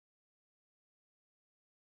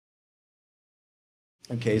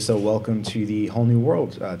Okay, so welcome to the Whole New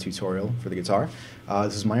World tutorial for the guitar.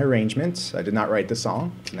 This is my arrangement. I did not write the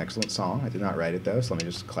song. It's an excellent song. I did not write it though, so let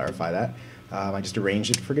me just clarify that. I just arranged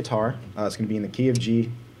it for guitar. It's going to be in the key of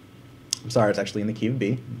G. I'm sorry, it's actually in the key of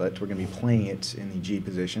B, but we're going to be playing it in the G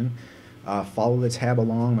position. Follow the tab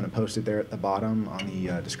along. I'm going to post it there at the bottom on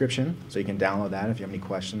the description, so you can download that. If you have any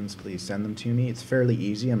questions, please send them to me. It's fairly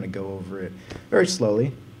easy. I'm going to go over it very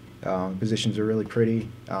slowly. Positions are really pretty.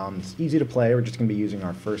 It's easy to play. We're just going to be using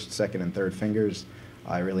our first, second, and third fingers.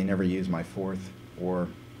 I really never use my fourth or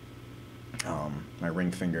my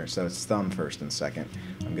ring finger, so it's thumb first and second.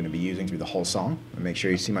 I'm going to be using through the whole song. And make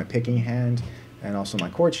sure you see my picking hand and also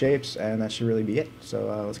my chord shapes, and that should really be it.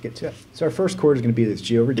 So let's get to it. So our first chord is going to be this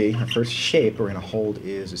G over D. Our first shape we're going to hold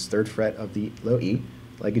is this third fret of the low E,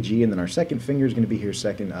 like a G, and then our second finger is going to be here,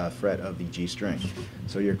 second fret of the G string.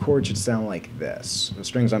 So your chord should sound like this. The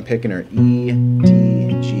strings I'm picking are E,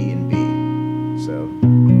 D, G, and B. So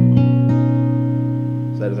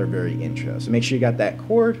that is our very intro. So make sure you got that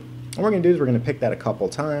chord. What we're going to do is we're going to pick that a couple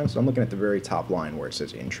times. So I'm looking at the very top line where it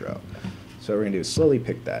says intro. So what we're going to do is slowly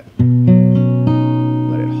pick that.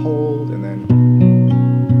 Let it hold, and then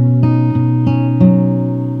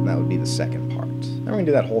that would be the second part. Then we're going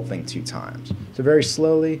to do that whole thing 2 times. So very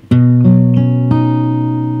slowly.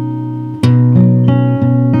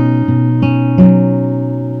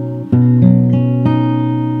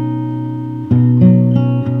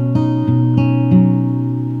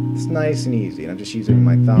 It's nice and easy, and I'm just using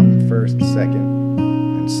my thumb first, second,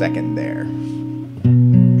 and second there.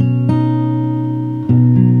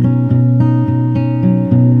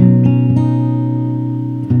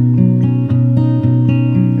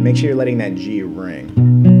 And make sure you're letting that G ring.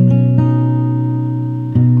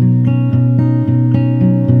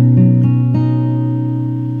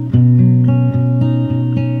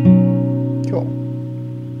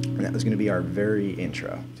 Going to be our very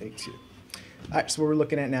intro. Take 2. Alright, so what we're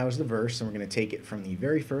looking at now is the verse, and we're going to take it from the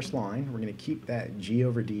very first line. We're going to keep that G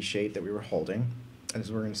over D shape that we were holding,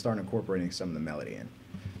 as we're going to start incorporating some of the melody in.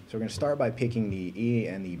 So we're going to start by picking the E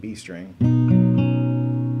and the B string,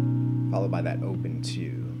 followed by that open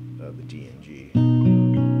 2 of the D and G.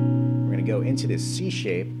 We're going to go into this C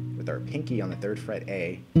shape with our pinky on the 3rd fret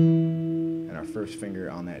A, and our first finger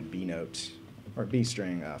on that B note, or B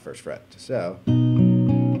string, 1st fret. So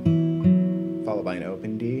followed by an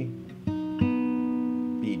open D,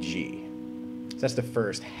 B, G. So that's the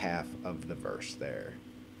first half of the verse there.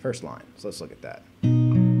 First line. So let's look at that.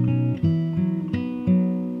 One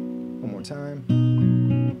more time.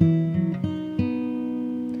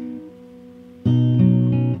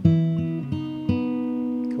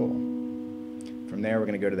 Cool. From there, we're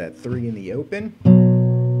going to go to that 3 in the open,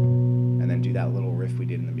 and then do that little riff we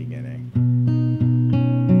did in the beginning.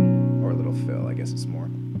 Or a little fill, I guess it's more.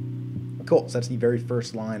 Cool, so that's the very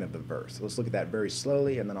first line of the verse. So let's look at that very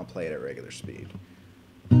slowly, and then I'll play it at regular speed.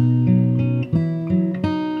 When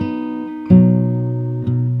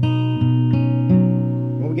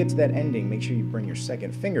we get to that ending, make sure you bring your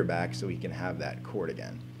second finger back so we can have that chord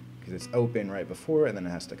again, because it's open right before, and then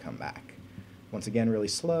it has to come back. Once again, really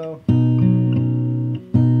slow.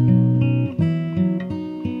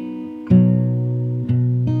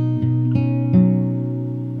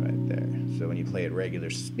 Play at regular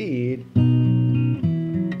speed,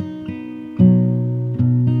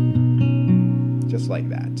 just like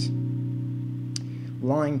that.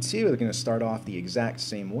 Line 2 is going to start off the exact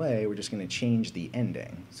same way. We're just going to change the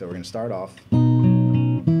ending. So we're going to start off,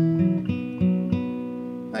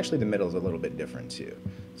 actually the middle is a little bit different too.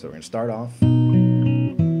 So we're going to start off,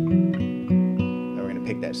 and we're going to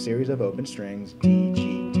pick that series of open strings, D,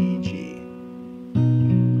 G, D, G.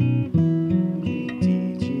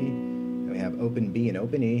 Open B and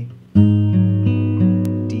open E,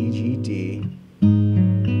 D, G, D.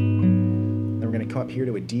 Then we're going to come up here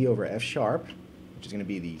to a D over F sharp, which is going to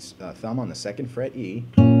be the thumb on the 2nd fret E,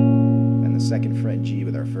 and the 2nd fret G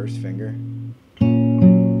with our first finger.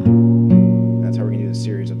 That's how we're going to do the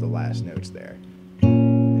series of the last notes there.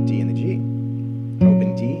 The D and the G,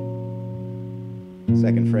 open D,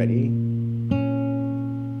 2nd fret E,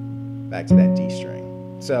 back to that D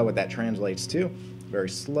string. So what that translates to, very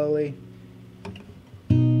slowly,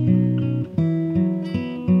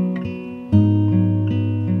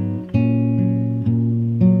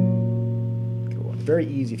 very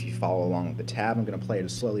easy if you follow along with the tab. I'm going to play it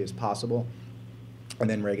as slowly as possible, and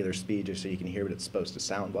then regular speed just so you can hear what it's supposed to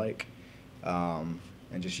sound like, and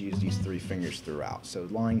just use these 3 fingers throughout. So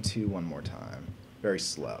line 2 one more time, very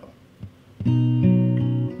slow.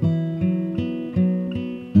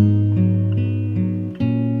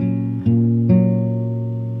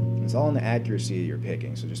 And It's all in the accuracy of your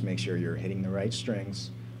picking, so just make sure you're hitting the right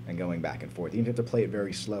strings and going back and forth. Even if you have to play it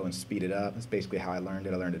very slow and speed it up, that's basically how I learned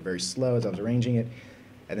it. I learned it very slow as I was arranging it,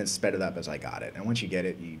 and then sped it up as I got it. And once you get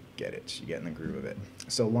it, you get it. You get in the groove of it.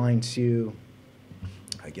 So line 2,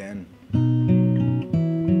 again.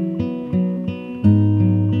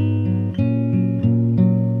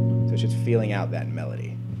 So it's just feeling out that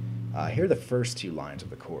melody. Here are the first 2 lines of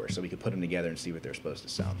the chorus, so we could put them together and see what they're supposed to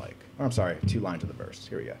sound like. Or I'm sorry, 2 lines of the verse.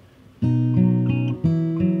 Here we go.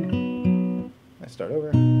 Let's start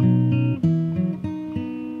over.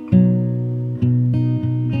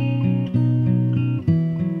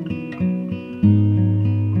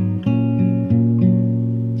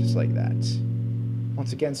 Just like that.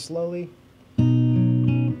 Once again, slowly.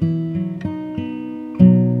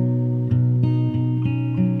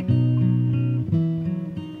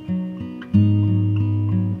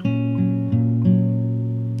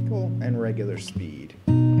 Regular speed.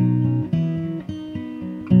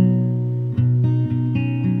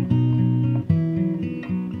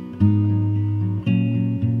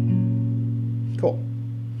 Cool.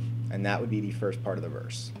 And that would be the first part of the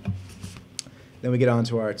verse. Then we get on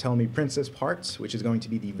to our Tell Me Princess part, which is going to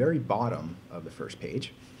be the very bottom of the first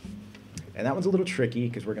page. And that one's a little tricky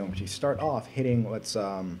because we're going to start off hitting what's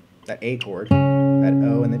that A chord, that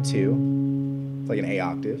O and the 2. It's like an A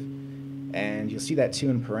octave. And you'll see that 2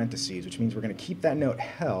 in parentheses, which means we're going to keep that note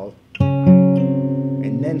held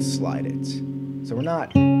and then slide it. So we're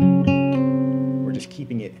just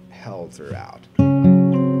keeping it held throughout. So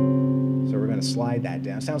we're going to slide that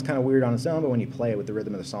down. It sounds kind of weird on its own, but when you play it with the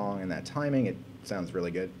rhythm of the song and that timing, it sounds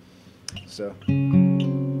really good. So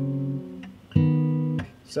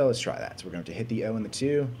let's try that. So we're going to hit the O and the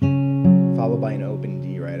 2, followed by an open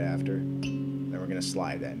D right after. Then we're going to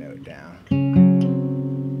slide that note down.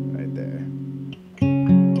 There.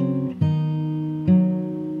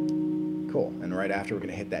 Cool. And right after, we're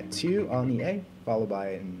going to hit that 2 on the A, followed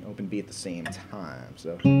by an open B at the same time.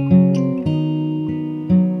 So then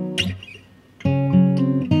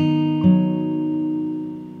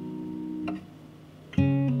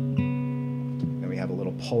we have a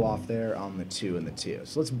little pull off there on the 2 and the 2.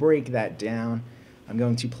 So let's break that down. I'm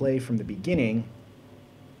going to play from the beginning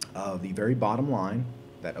of the very bottom line,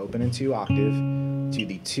 that open and 2 octave, to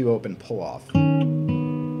the 2 open pull off,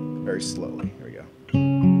 very slowly. Here we go.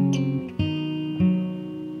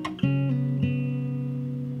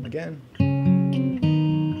 Again.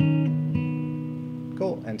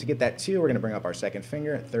 Cool. And to get that 2, we're going to bring up our second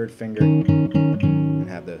finger, 3rd finger, and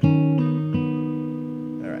have the.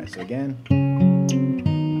 All right. So again.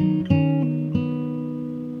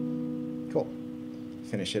 Cool.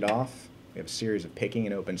 Finish it off. We have a series of picking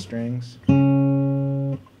and open strings.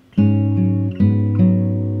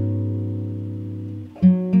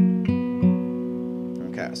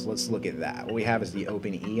 So let's look at that. What we have is the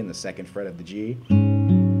open E in the 2nd fret of the G,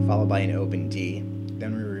 followed by an open D.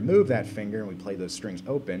 Then we remove that finger and we play those strings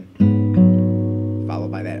open, followed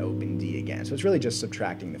by that open D again. So it's really just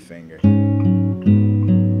subtracting the finger.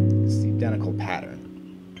 It's the identical pattern.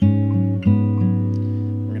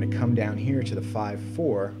 We're going to come down here to the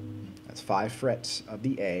 5-4. That's 5 frets of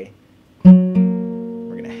the A. We're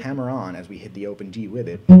going to hammer on as we hit the open D with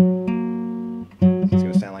it. So it's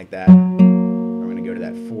going to sound like that. Go to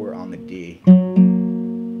that 4 on the D,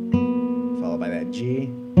 followed by that G,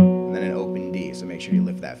 and then an open D, so make sure you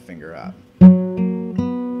lift that finger up.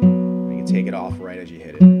 And you can take it off right as you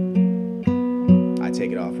hit it. I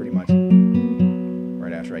take it off pretty much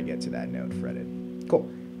right after I get to that note fretted. Cool.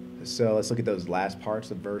 So let's look at those last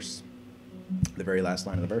parts of the verse, the very last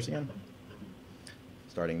line of the verse again.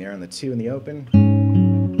 Starting there on the 2 in the open.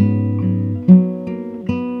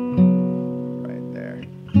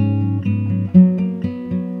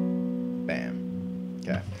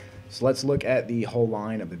 So let's look at the whole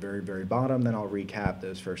line of the very, very bottom, then I'll recap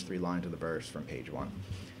those first 3 lines of the verse from page 1. So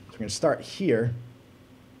we're going to start here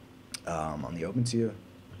on the open 2,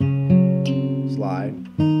 slide,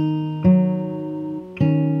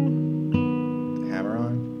 hammer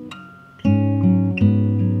on,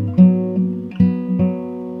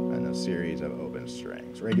 and a series of open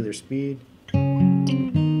strings. Regular speed.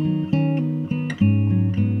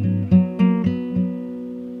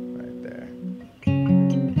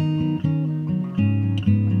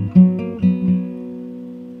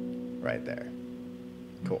 Right there.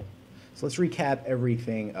 Cool. So let's recap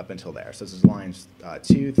everything up until there. So this is lines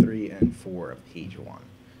 2, 3, and 4 of page 1.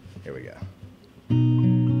 Here we go.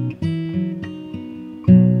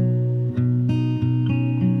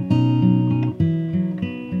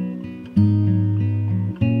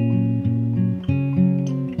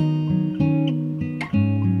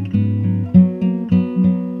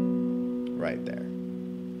 right there.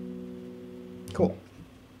 Cool.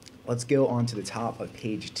 Let's go on to the top of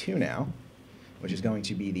page 2 now, which is going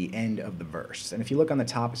to be the end of the verse. And if you look on the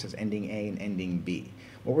top, it says ending A and ending B.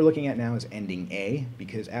 What we're looking at now is ending A,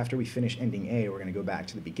 because after we finish ending A, we're going to go back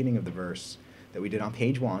to the beginning of the verse that we did on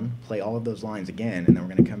page 1, play all of those lines again, and then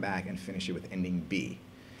we're going to come back and finish it with ending B.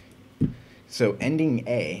 So ending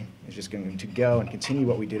A is just going to go and continue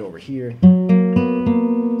what we did over here.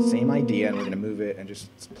 Same idea, and we're going to move it and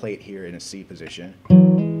just play it here in a C position. So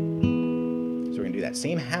we're going to do that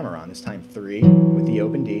same hammer-on, this time 3 with the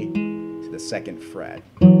open D to the 2nd fret,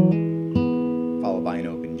 followed by an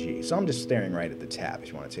open G. So I'm just staring right at the tab if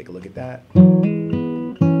you want to take a look at that.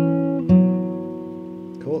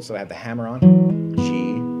 Cool, so I have the hammer-on,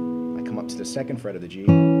 G. I come up to the 2nd fret of the G,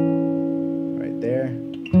 right there,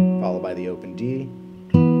 followed by the open D,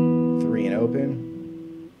 3 and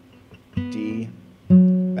open, D,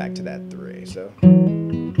 back to that 3. So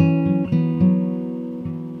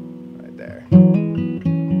right there.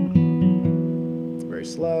 Very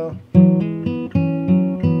slow.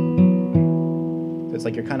 So it's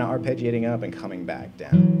like you're kind of arpeggiating up and coming back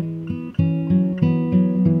down.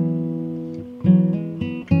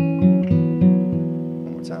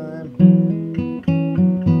 One more time.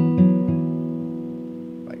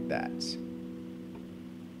 Like that.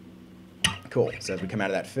 Cool. So as we come out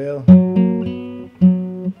of that fill,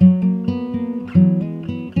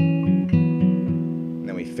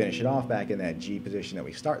 finish it off back in that G position that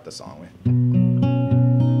we start the song with.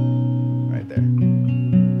 Right there.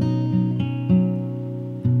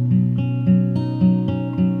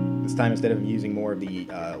 This time, instead of using more of the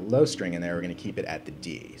low string in there, we're going to keep it at the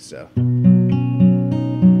D. So you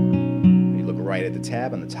look right at the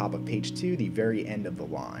tab on the top of page 2, the very end of the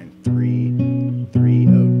line. 3, 3,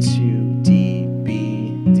 0, 2, D,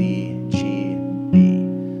 B, D, G, B.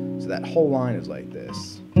 So that whole line is like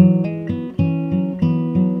this.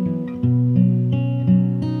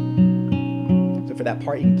 For that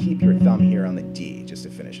part, you can keep your thumb here on the D just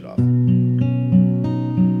to finish it off. So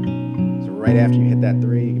right after you hit that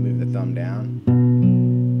 3, you can move the thumb down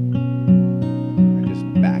and just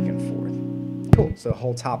back and forth. Cool. So the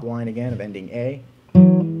whole top line again of ending A.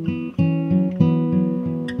 And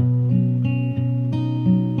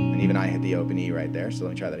even I hit the open E right there, so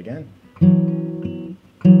let me try that again.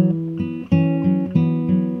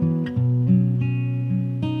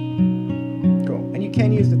 You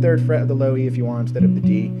can use the 3rd fret of the low E if you want instead of the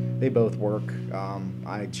D. They both work.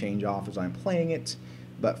 I change off as I'm playing it,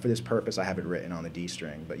 but for this purpose I have it written on the D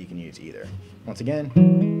string, but you can use either. Once again.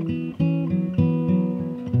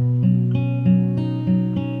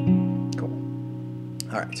 Cool.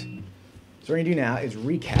 Alright. So what we're going to do now is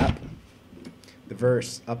recap the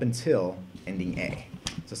verse up until ending A.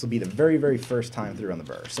 So this will be the very, very first time through on the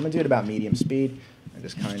verse. So I'm going to do it about medium speed and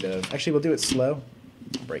just kind of, actually we'll do it slow,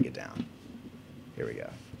 break it down. Here we go.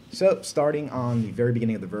 So starting on the very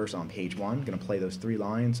beginning of the verse on page 1, I'm going to play those 3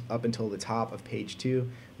 lines up until the top of page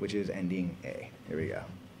 2, which is ending A. Here we go.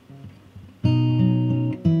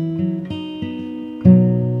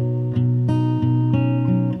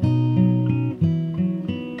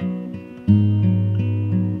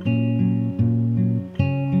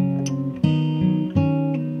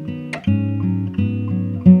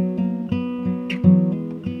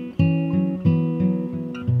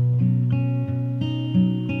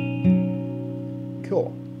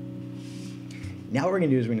 Cool. Now what we're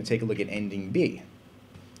going to do is we're going to take a look at ending B.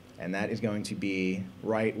 And that is going to be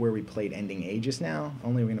right where we played ending A just now,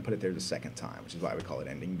 only we're going to put it there the 2nd time, which is why we call it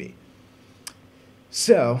ending B.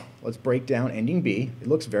 So let's break down ending B. It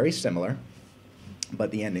looks very similar, but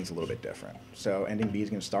the ending's a little bit different. So ending B is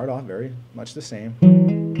going to start off very much the same.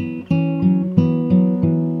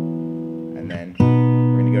 And then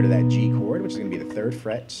we're going to go to that G chord, which is going to be the 3rd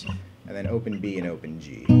fret, and then open B and open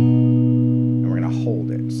G. And we're going to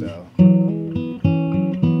hold it. So cool.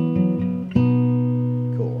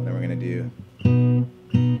 And then we're going to do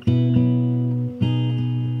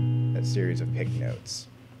that series of pick notes.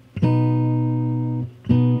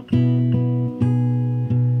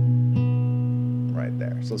 Right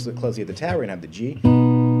there. So let's look closely at the tab. We're going to have the G.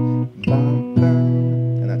 And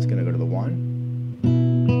that's going to go to the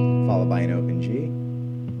 1, followed by an open G,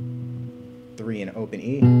 3 and open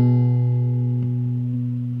E,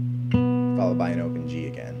 followed by an open G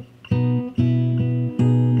again.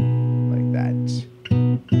 Like that.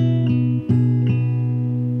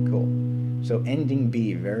 Cool. So ending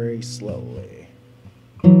B very slowly.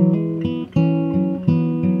 Hold.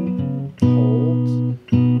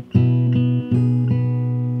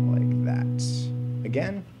 Like that.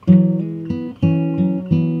 Again.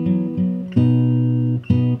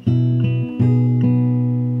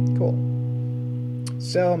 Cool.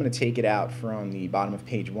 So I'm going to take it out from the bottom of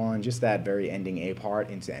page 1, just that very ending A part,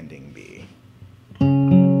 into ending B.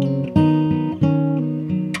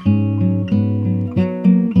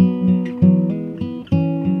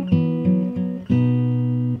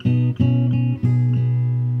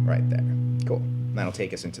 Right there. Cool. That'll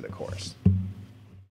take us into the chorus.